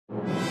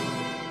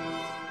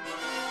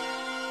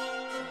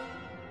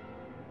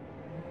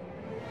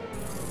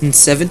In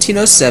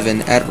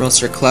 1707, Admiral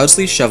Sir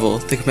Cloudesley Shovel,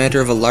 the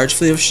commander of a large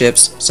fleet of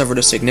ships, suffered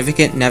a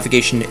significant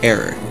navigation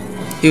error.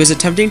 He was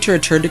attempting to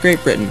return to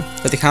Great Britain,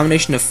 but the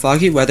combination of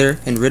foggy weather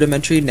and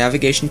rudimentary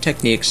navigation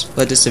techniques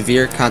led to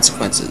severe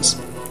consequences.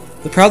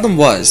 The problem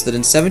was that in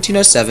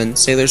 1707,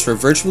 sailors were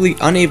virtually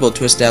unable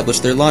to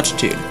establish their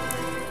longitude.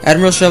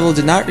 Admiral Shovel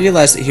did not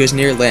realize that he was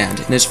near land,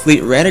 and his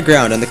fleet ran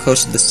aground on the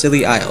coast of the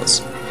Scilly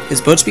Isles.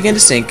 His boats began to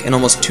sink, and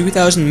almost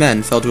 2,000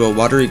 men fell to a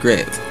watery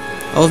grave.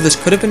 All of this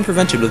could have been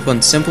prevented with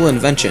one simple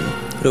invention,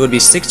 but it would be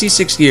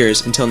 66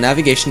 years until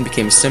navigation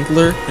became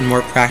simpler and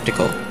more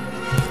practical.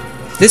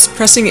 This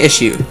pressing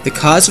issue, the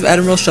cause of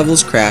Admiral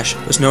Shovel's crash,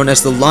 was known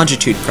as the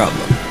longitude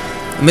problem.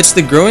 Amidst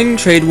the growing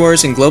trade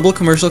wars and global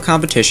commercial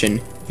competition,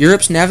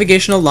 Europe's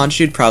navigational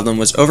longitude problem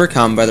was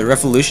overcome by the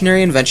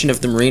revolutionary invention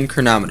of the marine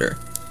chronometer.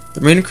 The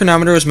marine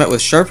chronometer was met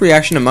with sharp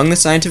reaction among the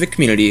scientific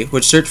community,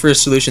 which searched for a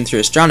solution through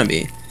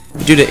astronomy.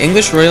 But due to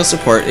English royal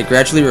support, it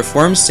gradually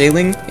reformed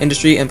sailing,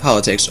 industry, and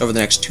politics over the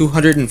next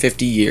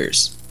 250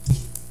 years.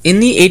 In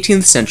the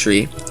 18th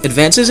century,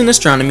 advances in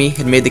astronomy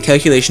had made the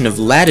calculation of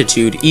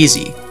latitude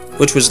easy,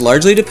 which was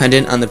largely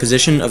dependent on the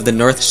position of the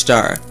North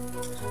Star.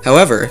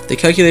 However, the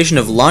calculation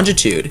of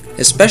longitude,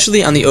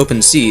 especially on the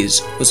open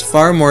seas, was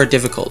far more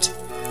difficult.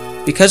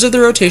 Because of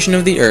the rotation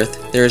of the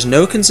Earth, there is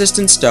no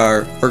consistent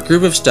star or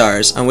group of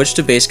stars on which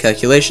to base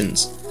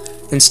calculations.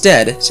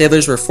 Instead,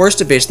 sailors were forced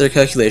to base their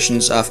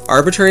calculations off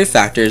arbitrary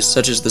factors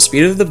such as the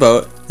speed of the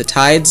boat, the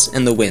tides,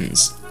 and the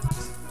winds.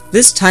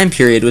 This time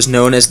period was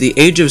known as the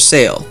Age of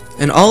Sail,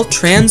 and all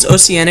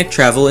transoceanic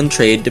travel and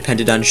trade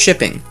depended on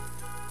shipping.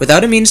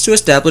 Without a means to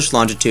establish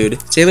longitude,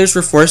 sailors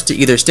were forced to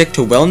either stick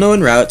to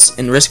well-known routes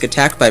and risk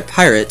attack by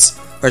pirates,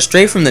 or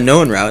stray from the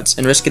known routes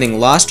and risk getting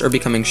lost or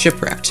becoming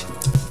shipwrecked.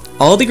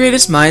 All the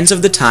greatest minds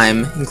of the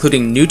time,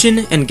 including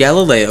Newton and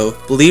Galileo,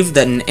 believed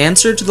that an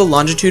answer to the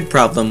longitude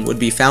problem would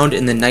be found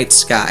in the night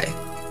sky.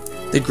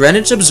 The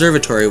Greenwich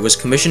Observatory was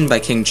commissioned by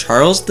King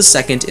Charles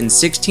II in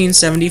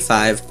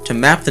 1675 to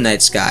map the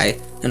night sky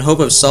in hope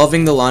of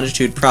solving the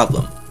longitude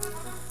problem.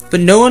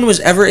 But no one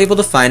was ever able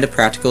to find a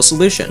practical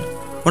solution.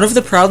 One of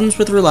the problems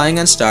with relying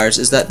on stars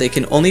is that they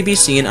can only be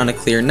seen on a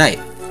clear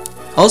night.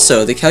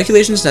 Also, the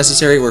calculations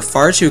necessary were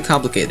far too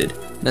complicated,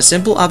 and a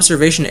simple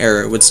observation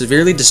error would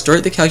severely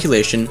distort the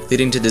calculation,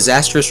 leading to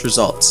disastrous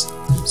results.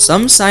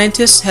 Some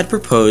scientists had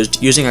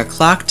proposed using a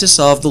clock to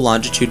solve the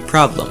longitude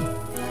problem.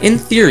 In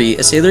theory,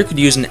 a sailor could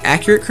use an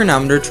accurate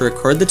chronometer to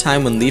record the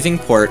time when leaving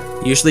port,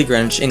 usually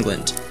Greenwich,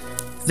 England.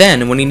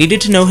 Then, when he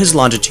needed to know his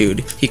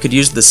longitude, he could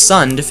use the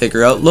sun to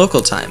figure out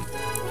local time.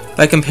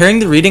 By comparing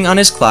the reading on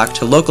his clock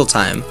to local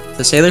time,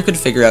 the sailor could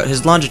figure out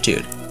his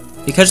longitude.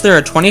 Because there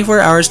are 24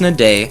 hours in a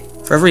day,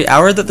 for every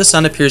hour that the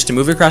sun appears to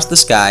move across the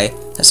sky,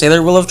 a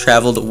sailor will have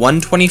traveled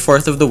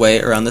 1/24th of the way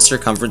around the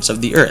circumference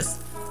of the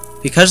Earth.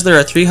 Because there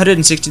are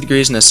 360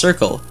 degrees in a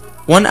circle,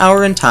 1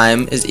 hour in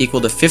time is equal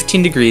to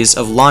 15 degrees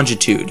of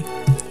longitude.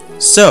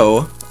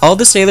 So, all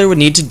the sailor would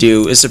need to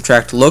do is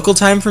subtract local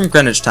time from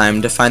Greenwich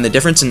time to find the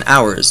difference in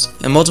hours,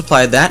 and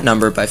multiply that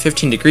number by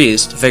 15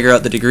 degrees to figure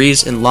out the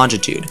degrees in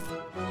longitude.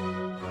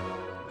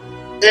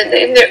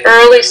 In the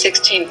early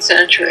 16th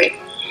century,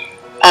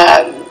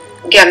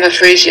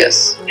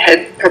 Gamma-Frisius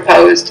had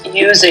proposed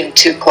using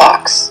two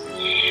clocks,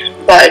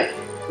 but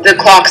the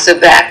clocks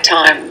of that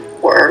time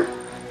were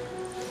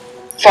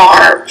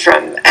far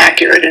from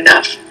accurate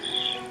enough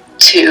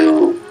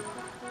to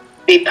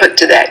be put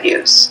to that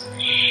use.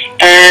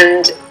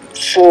 And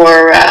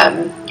for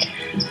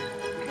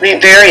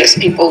various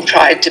people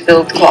tried to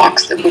build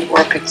clocks that would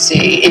work at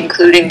sea,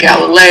 including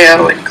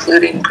Galileo,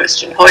 including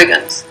Christian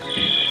Huygens.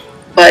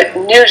 But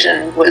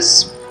Newton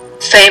was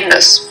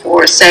famous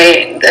for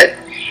saying that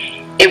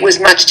it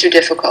was much too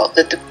difficult,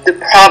 that the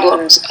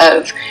problems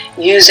of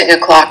using a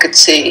clock at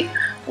sea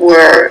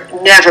were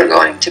never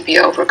going to be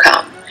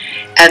overcome,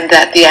 and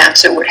that the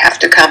answer would have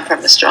to come from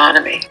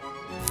astronomy.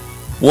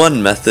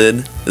 One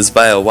method is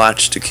by a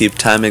watch to keep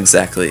time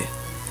exactly,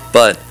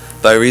 but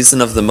by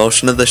reason of the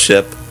motion of the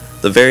ship,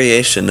 the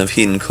variation of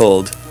heat and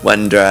cold, wet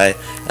and dry,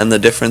 and the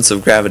difference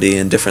of gravity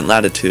in different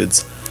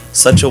latitudes,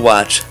 such a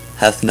watch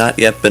hath not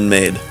yet been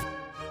made.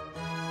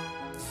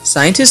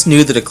 Scientists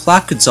knew that a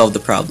clock could solve the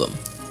problem,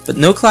 but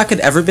no clock had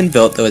ever been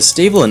built that was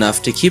stable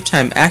enough to keep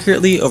time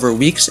accurately over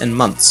weeks and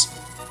months.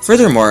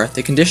 Furthermore,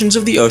 the conditions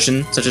of the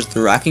ocean, such as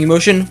the rocking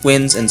motion,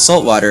 winds, and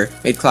salt water,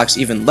 made clocks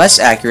even less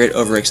accurate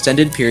over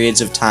extended periods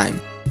of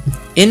time.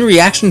 In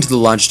reaction to the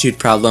longitude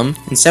problem,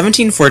 in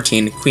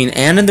 1714, Queen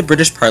Anne and the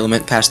British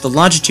Parliament passed the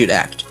Longitude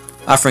Act,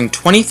 offering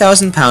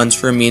 £20,000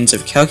 for a means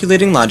of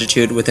calculating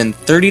longitude within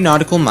 30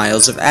 nautical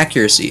miles of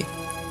accuracy.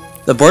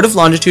 The Board of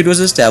Longitude was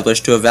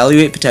established to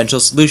evaluate potential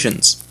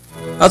solutions.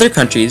 Other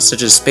countries,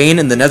 such as Spain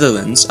and the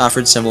Netherlands,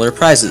 offered similar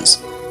prizes.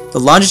 The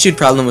longitude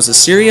problem was a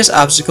serious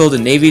obstacle to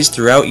navies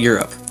throughout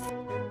Europe.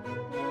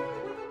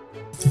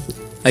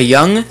 A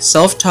young,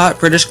 self-taught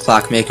British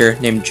clockmaker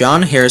named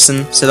John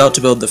Harrison set out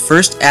to build the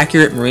first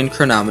accurate marine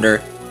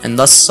chronometer and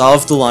thus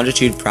solve the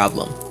longitude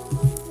problem.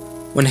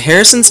 When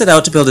Harrison set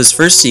out to build his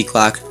first sea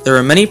clock, there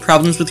were many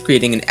problems with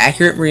creating an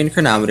accurate marine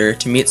chronometer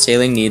to meet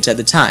sailing needs at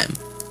the time.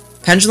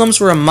 Pendulums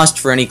were a must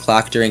for any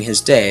clock during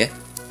his day,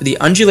 but the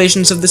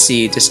undulations of the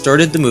sea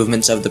distorted the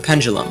movements of the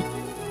pendulum.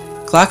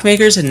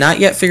 Clockmakers had not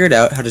yet figured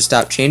out how to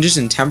stop changes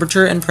in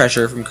temperature and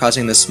pressure from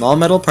causing the small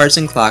metal parts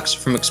in clocks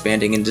from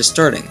expanding and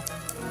distorting.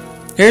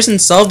 Harrison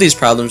solved these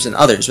problems and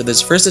others with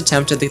his first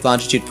attempt at the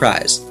longitude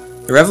prize,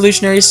 the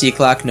revolutionary sea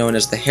clock known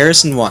as the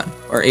Harrison 1,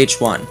 or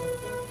H1.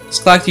 This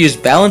clock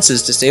used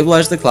balances to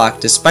stabilize the clock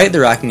despite the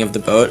rocking of the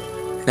boat,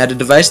 and had a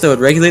device that would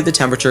regulate the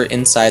temperature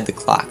inside the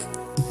clock.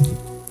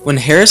 When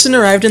Harrison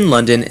arrived in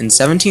London in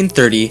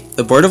 1730,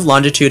 the Board of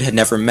Longitude had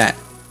never met.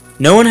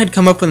 No one had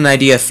come up with an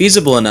idea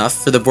feasible enough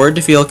for the board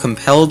to feel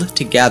compelled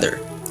to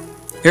gather.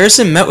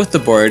 Harrison met with the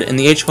board, and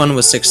the H1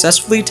 was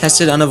successfully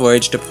tested on a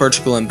voyage to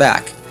Portugal and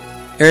back.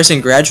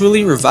 Harrison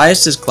gradually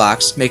revised his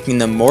clocks, making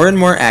them more and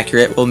more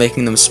accurate while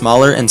making them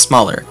smaller and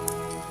smaller.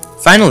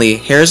 Finally,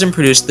 Harrison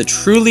produced the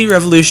truly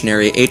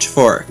revolutionary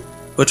H4,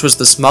 which was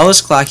the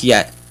smallest clock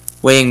yet,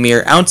 weighing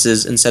mere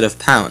ounces instead of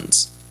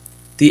pounds.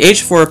 The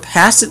H4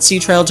 passed its sea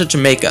trial to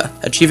Jamaica,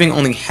 achieving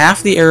only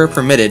half the error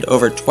permitted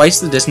over twice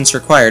the distance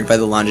required by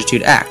the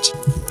Longitude Act.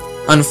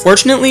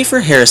 Unfortunately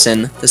for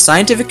Harrison, the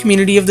scientific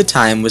community of the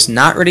time was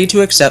not ready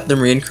to accept the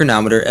marine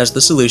chronometer as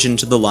the solution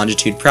to the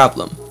longitude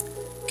problem.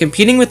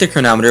 Competing with the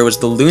chronometer was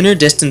the lunar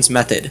distance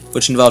method,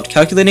 which involved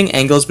calculating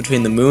angles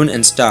between the moon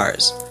and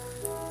stars.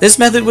 This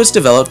method was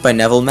developed by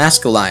Neville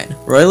Maskelyne,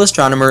 Royal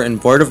Astronomer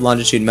and Board of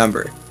Longitude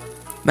member.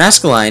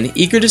 Maskelyne,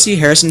 eager to see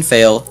Harrison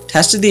fail,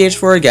 tested the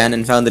H4 again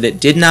and found that it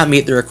did not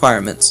meet the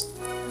requirements.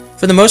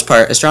 For the most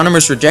part,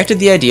 astronomers rejected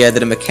the idea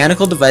that a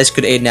mechanical device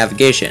could aid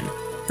navigation,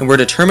 and were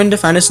determined to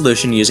find a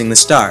solution using the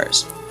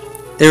stars.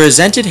 They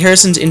resented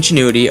Harrison's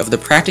ingenuity of the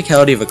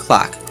practicality of a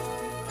clock.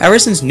 Ever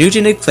since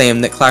Newton had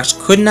claimed that clocks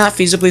could not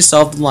feasibly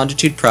solve the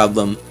longitude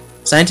problem,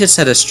 scientists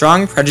had a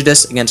strong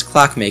prejudice against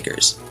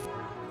clockmakers.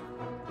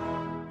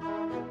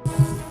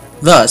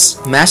 Thus,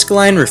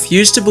 Maskelyne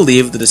refused to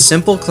believe that a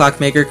simple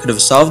clockmaker could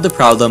have solved the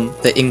problem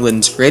that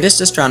England's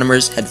greatest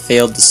astronomers had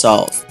failed to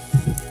solve.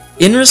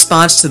 In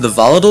response to the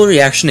volatile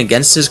reaction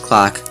against his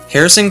clock,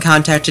 Harrison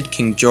contacted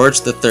King George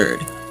III.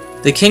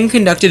 The king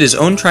conducted his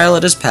own trial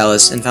at his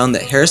palace and found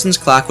that Harrison's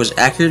clock was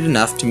accurate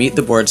enough to meet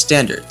the board's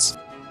standards.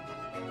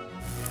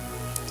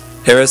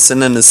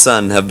 Harrison and his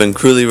son have been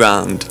cruelly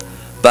wronged.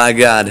 By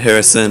God,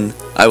 Harrison,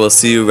 I will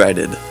see you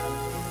righted.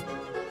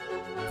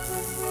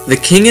 The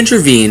king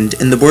intervened,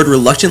 and the board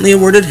reluctantly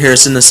awarded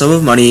Harrison a sum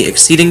of money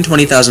exceeding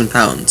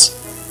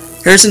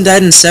 £20,000. Harrison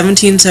died in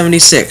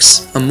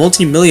 1776, a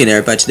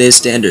multi-millionaire by today's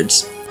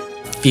standards.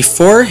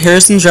 Before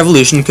Harrison's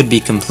revolution could be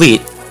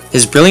complete,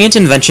 his brilliant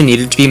invention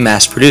needed to be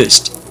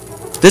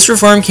mass-produced. This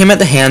reform came at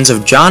the hands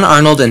of John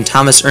Arnold and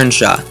Thomas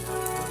Earnshaw.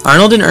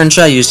 Arnold and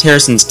Earnshaw used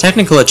Harrison's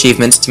technical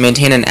achievements to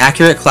maintain an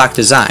accurate clock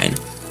design,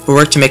 but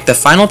worked to make the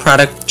final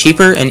product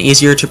cheaper and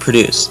easier to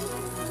produce.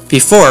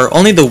 Before,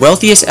 only the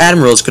wealthiest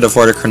admirals could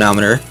afford a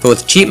chronometer, but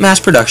with cheap mass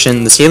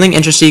production, the sailing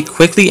industry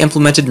quickly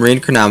implemented marine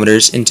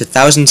chronometers into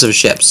thousands of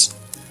ships.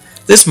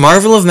 This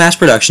marvel of mass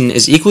production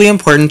is equally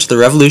important to the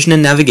revolution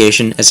in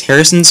navigation as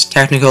Harrison's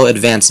technical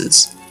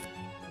advances.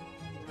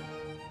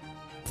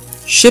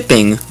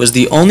 Shipping was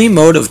the only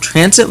mode of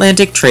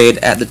transatlantic trade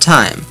at the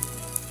time.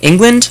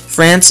 England,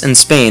 France, and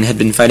Spain had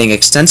been fighting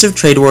extensive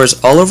trade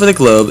wars all over the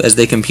globe as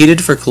they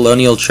competed for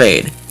colonial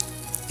trade.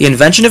 The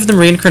invention of the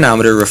marine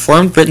chronometer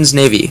reformed Britain's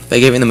navy by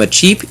giving them a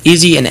cheap,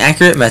 easy, and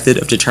accurate method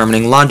of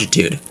determining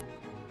longitude.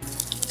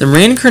 The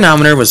marine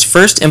chronometer was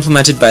first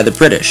implemented by the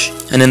British,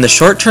 and in the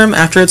short term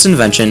after its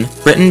invention,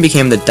 Britain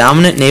became the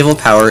dominant naval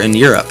power in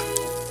Europe.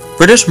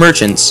 British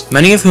merchants,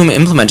 many of whom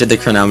implemented the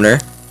chronometer,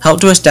 helped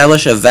to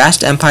establish a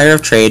vast empire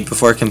of trade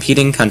before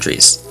competing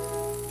countries.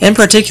 In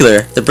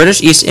particular, the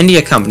British East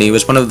India Company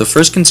was one of the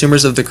first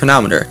consumers of the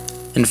chronometer,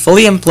 and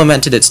fully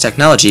implemented its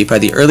technology by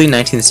the early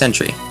 19th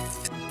century.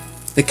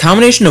 The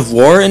combination of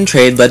war and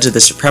trade led to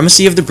the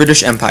supremacy of the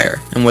British Empire,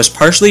 and was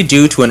partially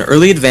due to an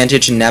early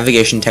advantage in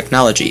navigation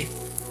technology.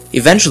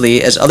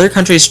 Eventually, as other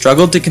countries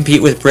struggled to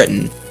compete with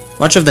Britain,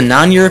 much of the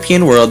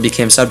non-European world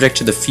became subject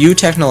to the few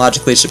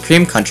technologically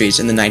supreme countries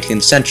in the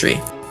 19th century.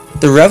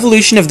 The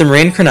revolution of the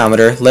marine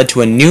chronometer led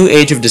to a new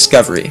age of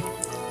discovery.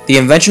 The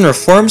invention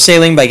reformed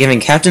sailing by giving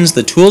captains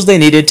the tools they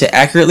needed to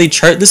accurately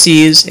chart the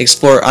seas,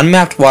 explore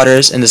unmapped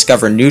waters, and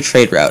discover new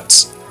trade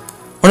routes.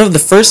 One of the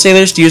first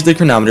sailors to use the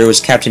chronometer was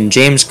Captain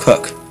James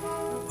Cook.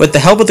 With the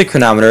help of the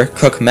chronometer,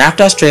 Cook mapped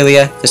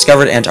Australia,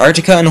 discovered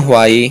Antarctica and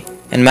Hawaii,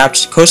 and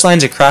mapped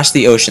coastlines across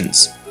the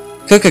oceans.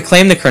 Cook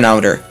acclaimed the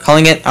chronometer,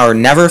 calling it our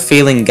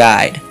never-failing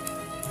guide.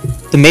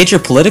 The major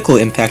political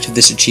impact of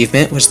this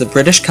achievement was the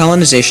British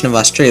colonization of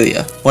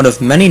Australia, one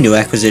of many new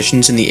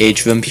acquisitions in the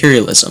age of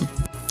imperialism.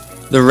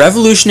 The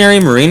revolutionary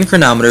marine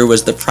chronometer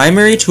was the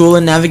primary tool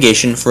in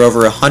navigation for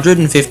over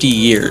 150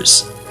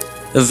 years.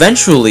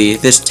 Eventually,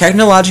 this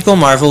technological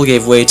marvel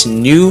gave way to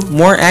new,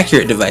 more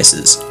accurate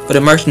devices, but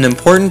it marked an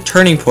important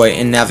turning point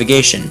in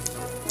navigation.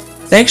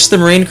 Thanks to the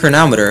marine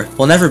chronometer,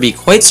 we'll never be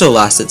quite so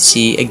lost at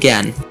sea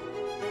again.